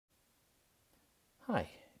Hi,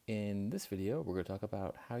 in this video we're going to talk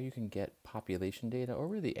about how you can get population data or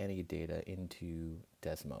really any data into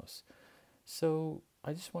Desmos. So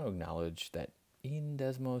I just want to acknowledge that in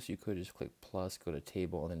Desmos you could just click plus, go to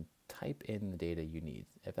table, and then type in the data you need.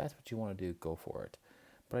 If that's what you want to do, go for it.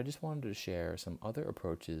 But I just wanted to share some other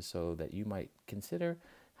approaches so that you might consider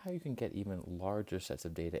how you can get even larger sets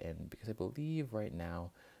of data in, because I believe right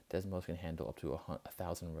now Desmos can handle up to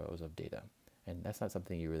 1,000 rows of data, and that's not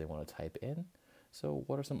something you really want to type in. So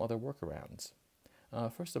what are some other workarounds?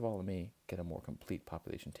 First of all, let me get a more complete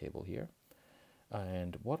population table here.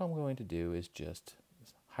 And what I'm going to do is just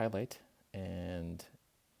highlight and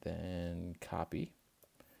then copy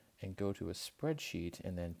and go to a spreadsheet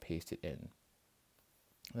and then paste it in.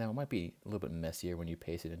 Now it might be a little bit messier when you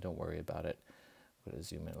paste it in, don't worry about it. I'm going to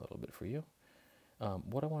zoom in a little bit for you.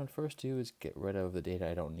 What I want to first do is get rid of the data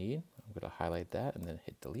I don't need. I'm going to highlight that and then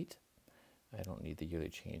hit delete. I don't need the yearly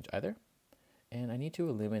change either. And I need to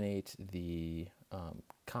eliminate the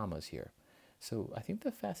commas here. So I think the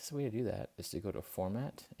fastest way to do that is to go to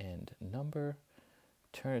Format and Number,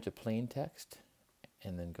 turn it to plain text,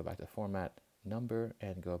 and then go back to Format, Number,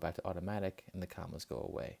 and go back to Automatic, and the commas go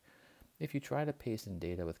away. If you try to paste in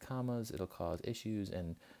data with commas, it'll cause issues,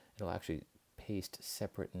 and it'll actually paste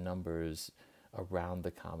separate numbers around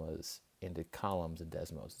the commas into columns in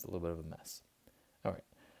Desmos. It's a little bit of a mess. All right,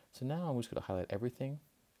 so now I'm just going to highlight everything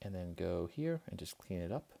and then go here and just clean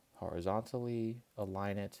it up horizontally,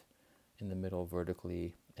 align it in the middle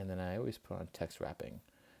vertically, and then I always put on text wrapping,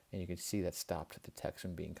 and you can see that stopped the text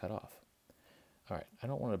from being cut off. All right, I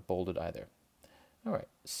don't want to bold it either. All right,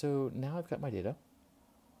 so now I've got my data,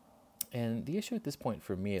 and the issue at this point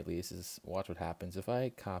for me at least is, watch what happens if I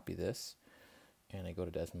copy this and I go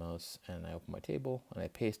to Desmos and I open my table and I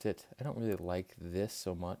paste it. I don't really like this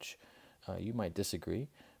so much. You might disagree,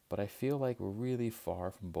 but I feel like we're really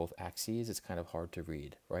far from both axes. It's kind of hard to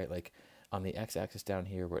read, right? Like on the x-axis down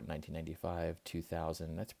here, we're at 1995,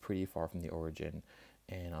 2000. That's pretty far from the origin.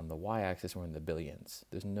 And on the y-axis, we're in the billions.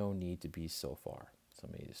 There's no need to be so far. So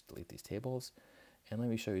let me just delete these tables, and let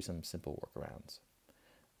me show you some simple workarounds.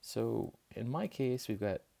 So in my case, we've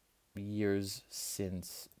got years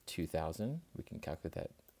since 2000. We can calculate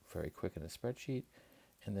that very quick in a spreadsheet.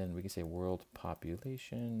 And then we can say world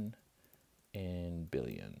population in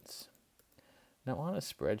billions. Now on a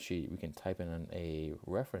spreadsheet, we can type in a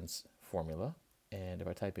reference formula, and if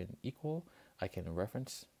I type in equal, I can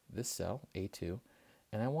reference this cell, A2,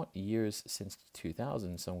 and I want years since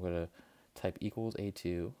 2000, so I'm going to type equals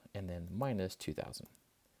A2 and then minus 2000.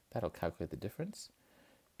 That'll calculate the difference.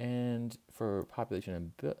 And for population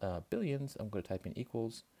in billions, I'm going to type in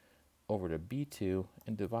equals over to B2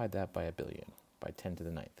 and divide that by a billion, by 10 to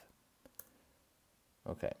the 9th.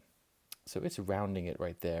 Okay. So it's rounding it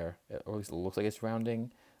right there, or at least it looks like it's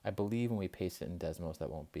rounding. I believe when we paste it in Desmos,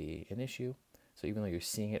 that won't be an issue. So even though you're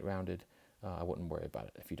seeing it rounded, I wouldn't worry about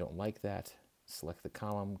it. If you don't like that, select the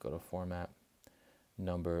column, go to Format,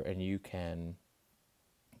 Number, and you can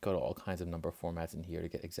go to all kinds of number formats in here to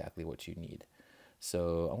get exactly what you need.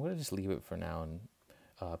 So I'm going to just leave it for now,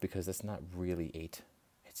 and because that's not really 8.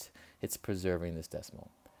 It's preserving this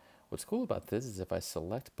decimal. What's cool about this is if I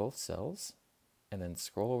select both cells, and then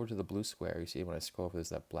scroll over to the blue square, you see when I scroll over, there's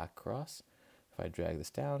that black cross. If I drag this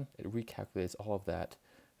down, it recalculates all of that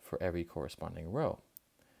for every corresponding row.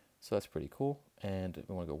 So that's pretty cool. And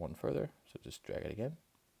we want to go one further, so just drag it again,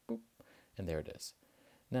 boop, and there it is.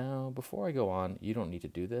 Now, before I go on, you don't need to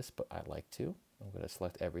do this, but I like to. I'm going to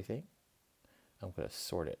select everything. I'm going to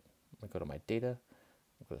sort it. I'm going to go to my data.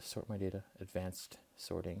 I'm going to sort my data, advanced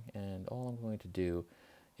sorting, and all I'm going to do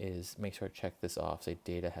is make sure I check this off, say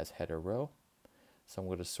data has header row. So I'm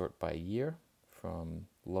going to sort by year from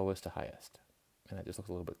lowest to highest. And that just looks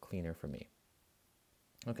a little bit cleaner for me.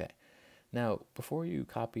 Okay, now before you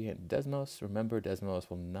copy it in Desmos, remember Desmos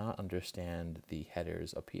will not understand the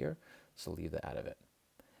headers up here, so leave that out of it.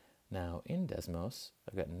 Now in Desmos,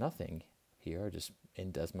 I've got nothing here, just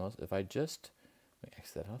in Desmos. If I just, let me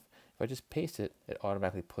X that off. If I just paste it, it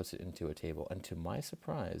automatically puts it into a table. And to my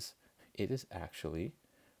surprise, it is actually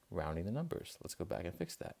rounding the numbers. Let's go back and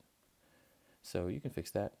fix that. So you can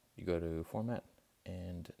fix that. You go to Format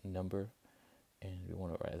and Number, and we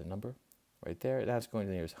want to write as a number right there. That's going to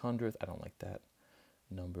the nearest hundredth. I don't like that.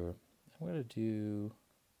 Number. I'm going to do,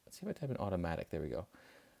 let's see if I type in automatic. There we go.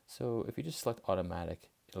 So if you just select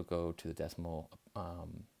automatic, it'll go to the decimal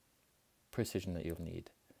precision that you'll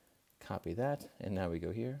need. Copy that, and now we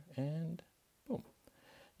go here, and boom.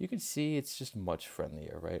 You can see it's just much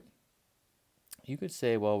friendlier, right? You could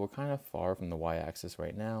say, well, we're kind of far from the y-axis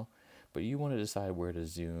right now, but you want to decide where to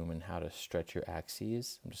zoom and how to stretch your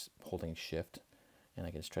axes. I'm just holding shift and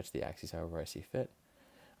I can stretch the axes however I see fit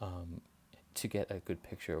to get a good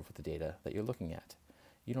picture of the data that you're looking at.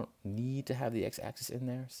 You don't need to have the x-axis in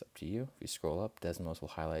there. It's up to you. If you scroll up, Desmos will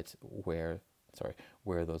highlight where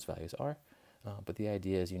those values are. But the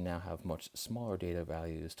idea is you now have much smaller data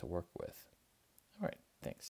values to work with. All right, thanks.